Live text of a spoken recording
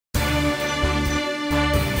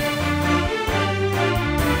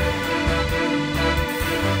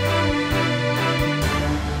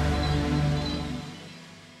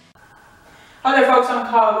Hi there folks, I'm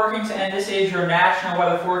Kyle Workings and this is your national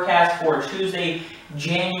weather forecast for Tuesday,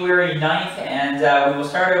 January 9th, and we will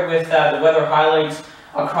start out with the weather highlights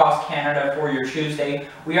across Canada for your Tuesday.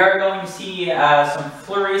 We are going to see some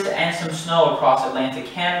flurries and some snow across Atlantic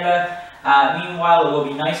Canada. Meanwhile, it will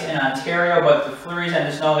be nice in Ontario, but the flurries and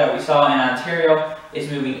the snow that we saw in Ontario is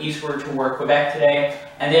moving eastward toward Quebec today.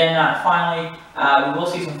 And then finally, we will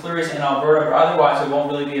see some flurries in Alberta, but otherwise it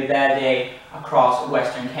won't really be a bad day across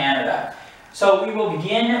Western Canada. So we will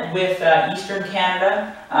begin with Eastern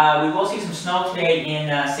Canada. We will see some snow today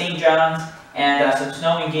in St. John's and some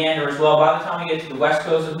snow in Gander as well. By the time we get to the west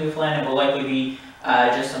coast of Newfoundland, it will likely be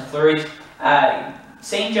just some flurries.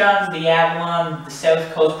 St. John's, the Avalon, the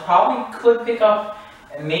south coast probably could pick up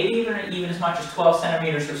maybe even as much as 12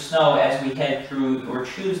 centimeters of snow as we head through your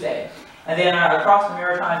Tuesday. And then across the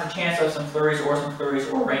Maritimes, a chance of some flurries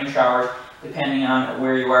or rain showers, depending on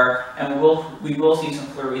where you are, and we will see some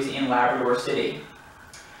flurries in Labrador City.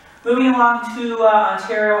 Moving along to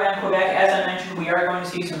Ontario and Quebec, as I mentioned, we are going to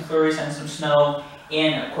see some flurries and some snow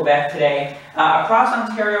in Quebec today. Across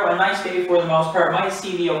Ontario, a nice day for the most part. Might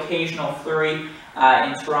see the occasional flurry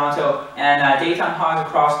in Toronto, and daytime highs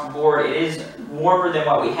across the board. It is warmer than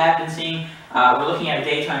what we have been seeing. We're looking at a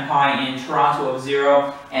daytime high in Toronto of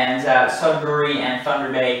 0, and Sudbury and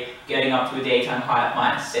Thunder Bay getting up to a daytime high of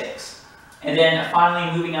 -6. And then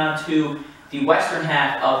finally, moving on to the western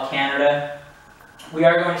half of Canada, we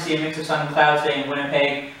are going to see a mix of sun and clouds today in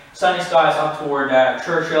Winnipeg. Sunny skies up toward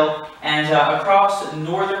Churchill, and across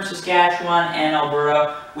northern Saskatchewan and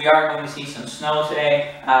Alberta, we are going to see some snow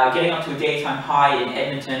today, getting up to a daytime high in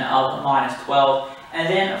Edmonton of -12. And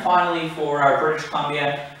then finally for British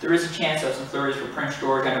Columbia, there is a chance of some flurries for Prince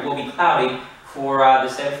George, and it will be cloudy for the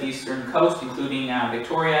southeastern coast, including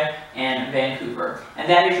Victoria and Vancouver. And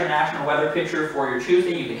that is your national weather picture for your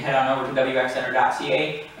Tuesday. You can head on over to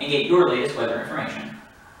wxcenter.ca and get your latest weather information.